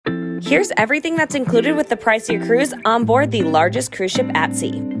Here's everything that's included with the price of your cruise on board the largest cruise ship at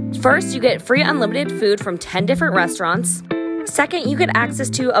sea. First, you get free unlimited food from 10 different restaurants. Second, you get access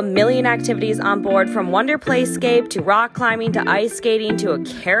to a million activities on board, from Wonder Playscape to rock climbing to ice skating to a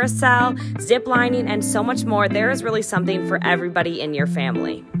carousel, zip lining, and so much more. There is really something for everybody in your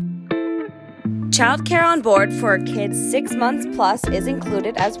family. Childcare on board for kids 6 months plus is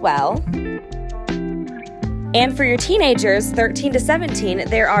included as well. And for your teenagers, 13 to 17,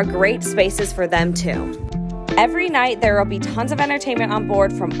 there are great spaces for them too. Every night there will be tons of entertainment on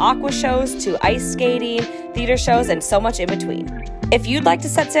board, from aqua shows to ice skating, theater shows, and so much in between. If you'd like to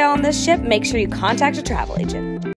set sail on this ship, make sure you contact a travel agent.